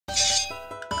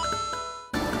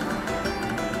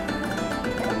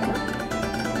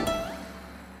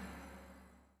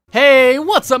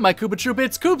What's up, my Koopa Troop?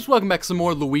 It's Koops. Welcome back to some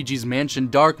more Luigi's Mansion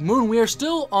Dark Moon. We are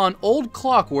still on Old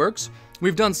Clockworks.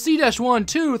 We've done C-1,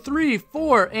 2, 3,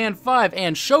 4, and 5,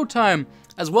 and Showtime,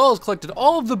 as well as collected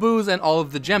all of the booze and all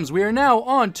of the gems. We are now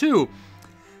on to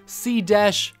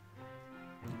C-Ghost,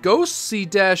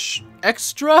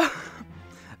 C-Extra,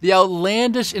 the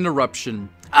Outlandish Interruption.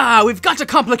 Ah, we've got a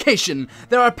complication.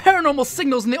 There are paranormal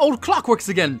signals in the Old Clockworks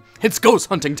again. It's ghost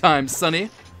hunting time, Sonny.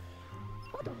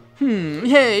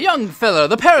 Hey, young fella,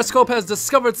 the periscope has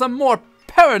discovered some more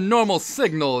paranormal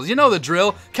signals. You know the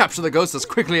drill. Capture the ghost as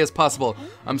quickly as possible.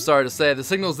 I'm sorry to say, the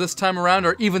signals this time around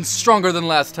are even stronger than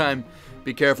last time.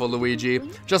 Be careful, Luigi.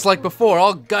 Just like before,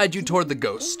 I'll guide you toward the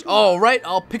ghost. Alright,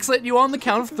 I'll pixelate you on the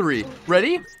count of 3.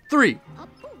 Ready? 3.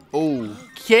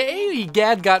 Okay,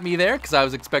 Gad got me there, because I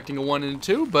was expecting a 1 and a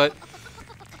 2, but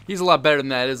he's a lot better than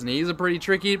that, isn't he? He's a pretty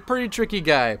tricky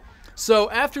guy.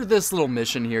 So after this little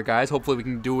mission here, guys, hopefully we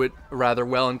can do it rather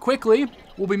well and quickly,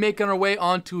 we'll be making our way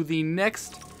on to the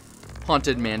next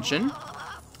haunted mansion.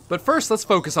 But first, let's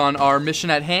focus on our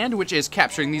mission at hand, which is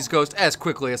capturing these ghosts as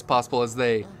quickly as possible as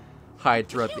they hide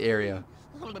throughout the area.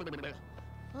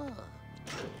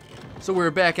 So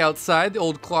we're back outside the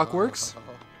Old Clockworks,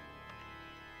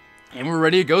 and we're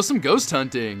ready to go some ghost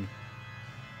hunting.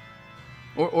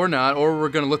 Or not, or we're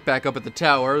gonna look back up at the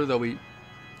tower, though we've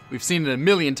seen it a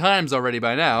million times already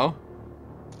by now.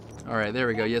 Alright, there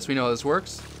we go. Yes, we know how this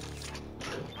works.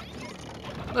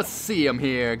 Let's see him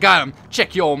here. Got him.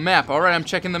 Check your map. Alright, I'm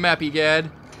checking the map, Egad.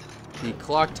 The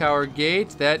clock tower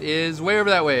gate. That is way over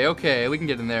that way. Okay, we can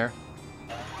get in there.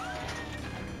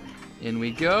 In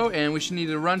we go, and we should need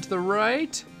to run to the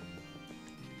right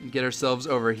and get ourselves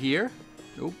over here.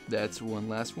 Oh, that's one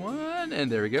last one, and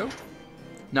there we go.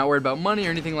 Not worried about money or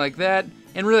anything like that.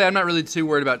 And really, I'm not really too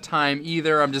worried about time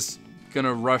either. I'm just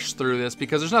gonna rush through this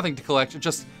because there's nothing to collect.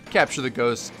 Just capture the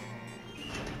ghost.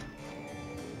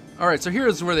 Alright, so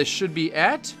here's where they should be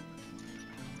at.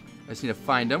 I just need to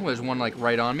find them. There's one like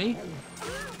right on me.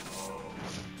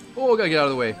 Oh, gotta get out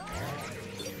of the way.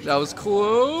 That was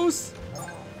close.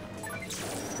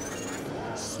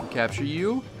 Capture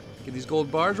you. Get these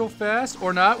gold bars real fast.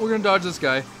 Or not. We're gonna dodge this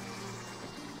guy.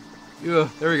 Ugh,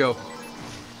 there we go.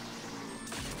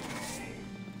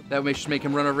 That should make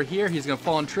him run over here. He's gonna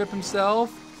fall and trip himself.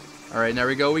 Alright, there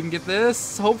we go. We can get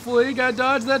this. Hopefully, gotta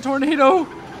dodge that tornado.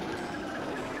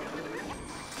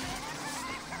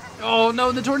 Oh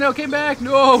no, the tornado came back.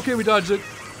 No, okay, we dodged it.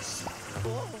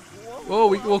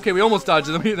 Oh, okay, we almost dodged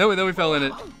it. Then we fell in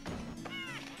it.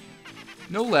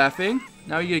 No laughing.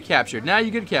 Now you get captured. Now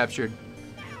you get captured.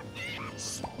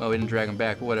 Well, we didn't drag him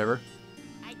back, but whatever.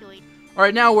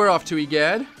 Alright, now we're off to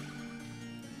Egad.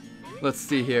 Let's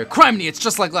see here. Criminy, it's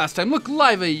just like last time. Look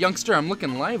lively, youngster. I'm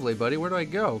looking lively, buddy. Where do I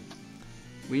go?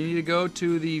 We need to go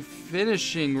to the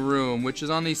finishing room, which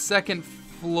is on the 2nd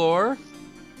floor.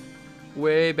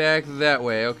 Way back that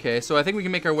way. Okay, so I think we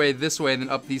can make our way this way and then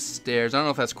up these stairs. I don't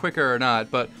know if that's quicker or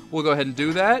not, but we'll go ahead and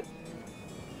do that.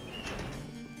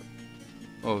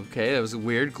 Okay, that was a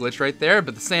weird glitch right there,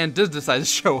 but the sand does decide to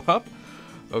show up.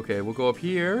 Okay, we'll go up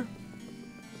here.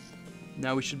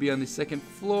 Now we should be on the 2nd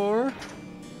floor.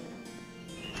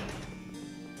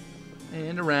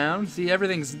 And around. See,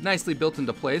 everything's nicely built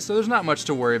into place, so there's not much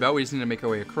to worry about. We just need to make our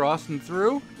way across and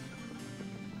through.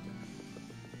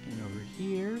 And over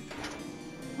here.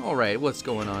 Alright, what's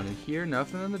going on in here?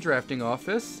 Nothing in the drafting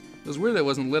office. It was weird that it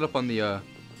wasn't lit up on the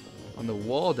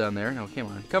wall down there. No, come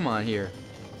on. Come on here.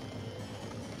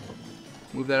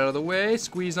 Move that out of the way.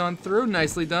 Squeeze on through.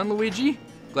 Nicely done, Luigi.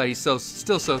 Glad he's still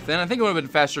so thin. I think it would have been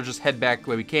faster to just head back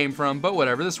where we came from, but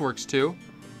whatever. This works too.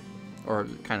 Or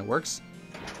it kind of works.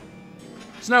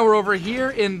 So now we're over here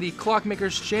in the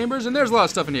clockmaker's chambers, and there's a lot of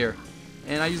stuff in here.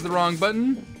 And I used the wrong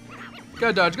button.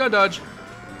 Gotta dodge, gotta dodge.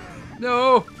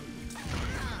 No!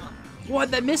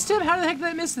 What, that missed him? How the heck did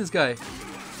I miss this guy?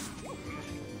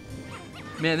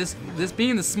 Man, this being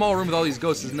in the small room with all these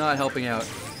ghosts is not helping out.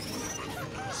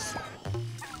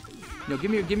 No,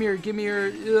 give me your,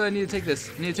 I need to take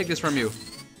this. I need to take this from you.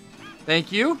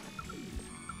 Thank you.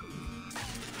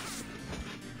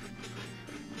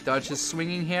 Dodge his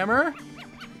swinging hammer.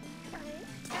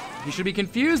 He should be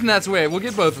confused, and that's the way. We'll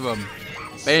get both of them.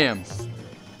 Bam.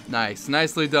 Nice.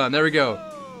 Nicely done. There we go.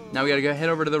 Now we gotta go head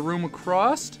over to the room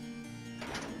across.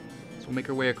 So we'll make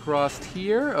our way across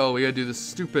here. Oh, we gotta do this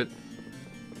stupid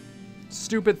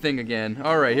thing again.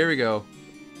 Alright, here we go.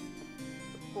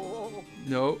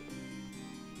 No.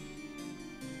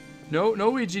 No,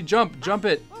 Luigi, jump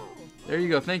it. There you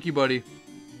go. Thank you, buddy.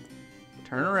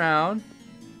 Turn around.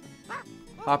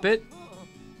 Hop it.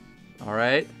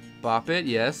 Alright. Bop it.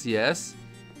 Yes, yes.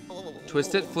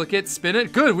 Twist it, flick it, spin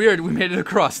it. Good, weird. We made it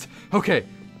across. Okay.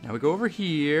 Now we go over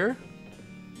here.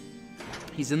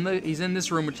 He's in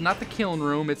this room, which is not the kiln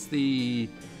room. It's the...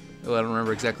 Oh, I don't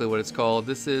remember exactly what it's called.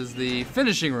 This is the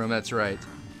finishing room, that's right.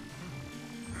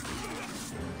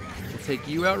 We'll take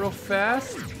you out real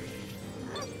fast.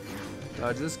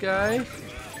 Dodge this guy.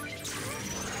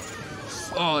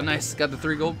 Oh, nice. Got the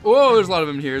 3 gold. Oh, there's a lot of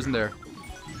them here, isn't there?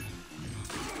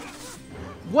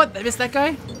 What? I missed that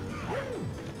guy?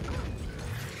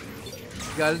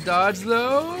 Gotta dodge,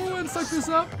 though, and suck this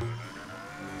up.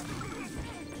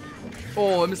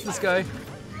 Oh, I missed this guy.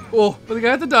 Oh, but the guy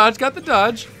got the dodge. Got the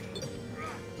dodge.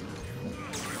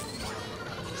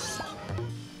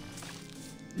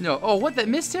 No. Oh, what? That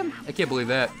missed him? I can't believe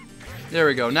that. There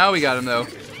we go. Now we got him, though.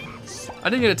 I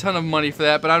didn't get a ton of money for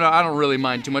that, but I don't really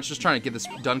mind too much. Just trying to get this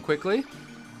done quickly.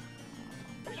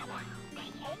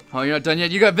 Oh, you're not done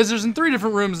yet? You got visitors in 3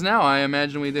 different rooms now. I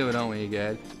imagine we do, don't we,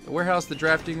 Gad? The warehouse, the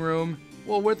drafting room.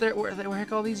 Well, where the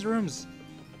heck are all these rooms?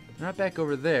 They're not back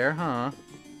over there, huh?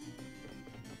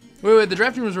 Wait, the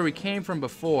drafting room is where we came from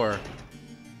before.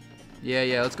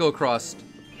 Yeah, let's go across.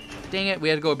 Dang it, we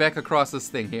had to go back across this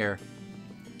thing here.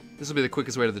 This will be the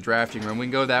quickest way to the drafting room. We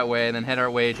can go that way and then head our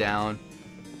way down.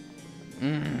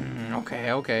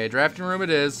 Okay, drafting room it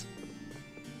is.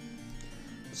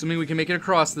 Assuming we can make it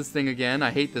across this thing again. I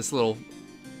hate this little...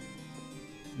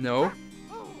 No.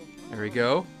 There we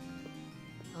go.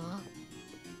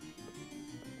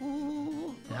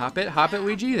 Hop it,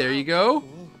 Luigi. There you go.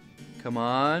 Come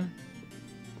on.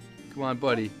 Come on,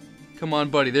 buddy. Come on,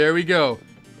 buddy. There we go.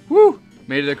 Woo!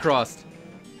 Made it across.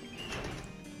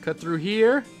 Cut through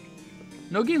here.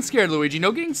 No getting scared, Luigi.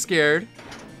 No getting scared.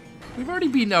 We've already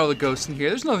beaten out all the ghosts in here.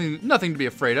 There's nothing to be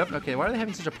afraid of. Okay, why are they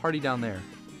having such a party down there?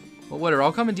 Well, whatever.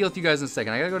 I'll come and deal with you guys in a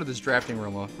second. I gotta go to this drafting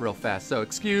room real fast. So,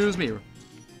 excuse me. Now,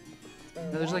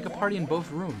 there's like a party in both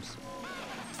rooms.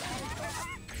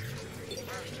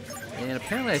 And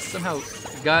apparently I somehow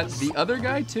got the other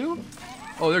guy too?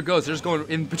 Oh, there it goes. They're just going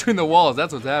in between the walls.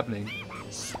 That's what's happening.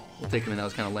 We'll take him in. That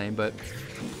was kind of lame, but...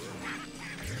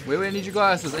 Wait, I need your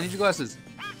glasses.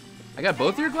 I got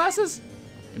both of your glasses?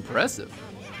 Impressive.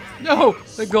 No!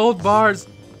 The gold bars!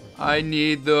 I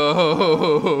need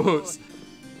those!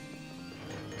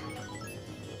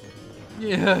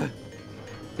 Yeah.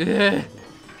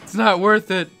 It's not worth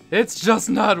it. It's just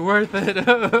not worth it.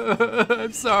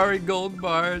 I'm sorry, gold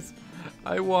bars.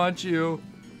 I want you.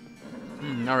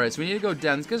 Alright, so we need to go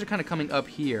down. These guys are kind of coming up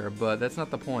here, but that's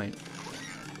not the point.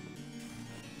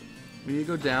 We need to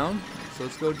go down. So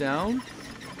let's go down.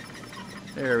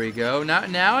 There we go.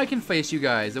 Now I can face you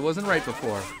guys. It wasn't right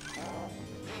before.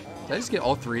 Did I just get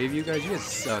all 3 of you guys? You guys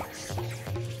suck.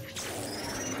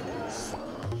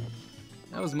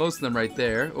 That was most of them right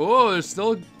there. Oh, there's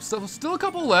still a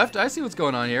couple left. I see what's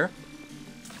going on here.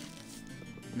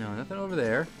 No, nothing over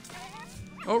there.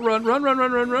 Oh, run.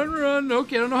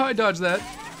 Okay, I don't know how I dodged that.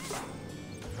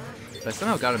 But I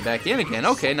somehow got him back in again.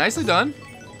 Okay, nicely done.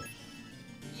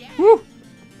 Woo!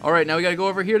 Alright, now we gotta go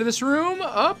over here to this room.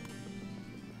 Up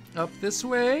this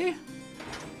way.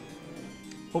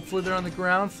 Hopefully they're on the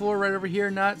ground floor right over here,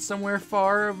 not somewhere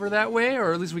far over that way,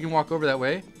 or at least we can walk over that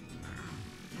way.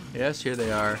 Yes, here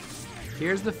they are.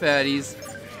 Here's the fatties.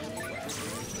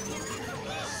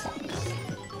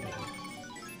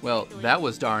 Well, that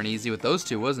was darn easy with those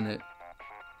 2, wasn't it?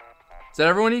 Is that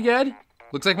everyone you get?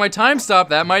 Looks like my time stopped.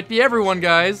 That might be everyone,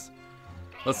 guys.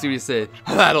 Let's see what you say.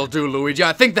 That'll do, Luigi.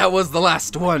 I think that was the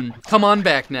last one. Come on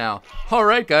back now. All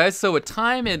right, guys. So a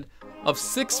time of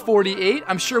 6:48.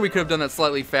 I'm sure we could have done that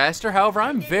slightly faster. However,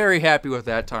 I'm very happy with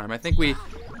that time. I think we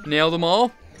nailed them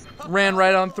all. Ran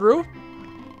right on through.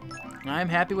 I'm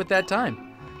happy with that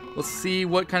time. Let's see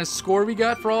what kind of score we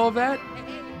got for all of that.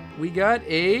 We got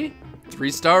a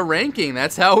 3-star ranking.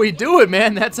 That's how we do it,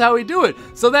 man. That's how we do it.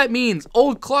 So that means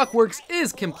Old Clockworks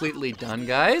is completely done,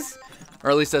 guys. Or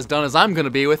at least as done as I'm going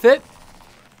to be with it.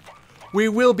 We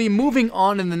will be moving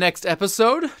on in the next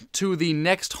episode to the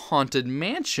next Haunted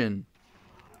Mansion.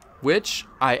 Which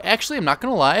I actually am not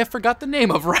going to lie, I forgot the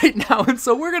name of right now. And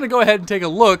so we're going to go ahead and take a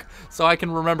look so I can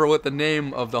remember what the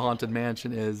name of the Haunted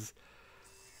Mansion is.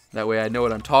 That way I know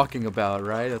what I'm talking about,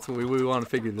 right? That's what we want to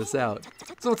figure this out.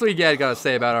 So what's what you got to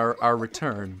say about our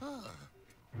return?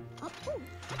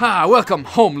 Ha! Welcome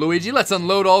home, Luigi. Let's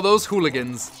unload all those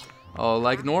hooligans. Oh,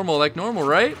 like normal,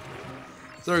 right?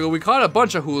 So there we go. We caught a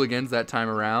bunch of hooligans that time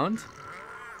around.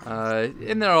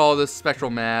 And they're all this spectral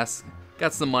mask.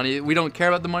 Got some money. We don't care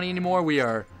about the money anymore. We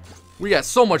got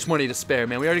so much money to spare,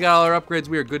 man. We already got all our upgrades.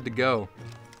 We are good to go.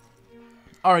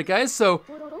 All right, guys. So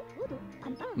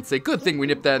Let's say, good thing we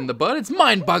nipped that in the bud. It's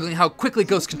mind-boggling how quickly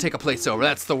ghosts can take a place over.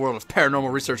 That's the world of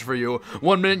paranormal research for you.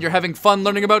 1 minute you're having fun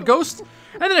learning about ghosts,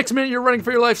 and the next minute you're running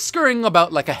for your life, scurrying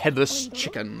about like a headless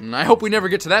chicken. I hope we never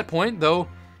get to that point, though.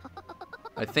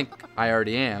 I think I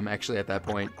already am, actually, at that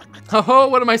point. Oh,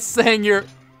 what am I saying? You're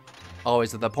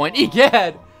always at that point.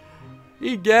 Egad!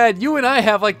 Egad, you and I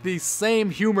have like the same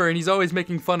humor, and he's always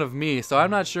making fun of me, so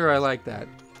I'm not sure I like that.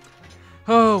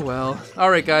 Oh, well.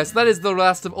 Alright, guys, that is the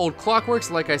last of Old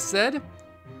Clockworks, like I said.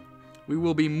 We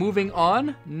will be moving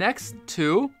on next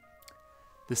to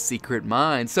the Secret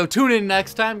Mine. So tune in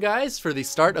next time, guys, for the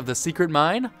start of the Secret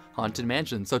Mine Haunted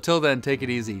Mansion. So till then, take it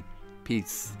easy.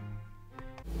 Peace.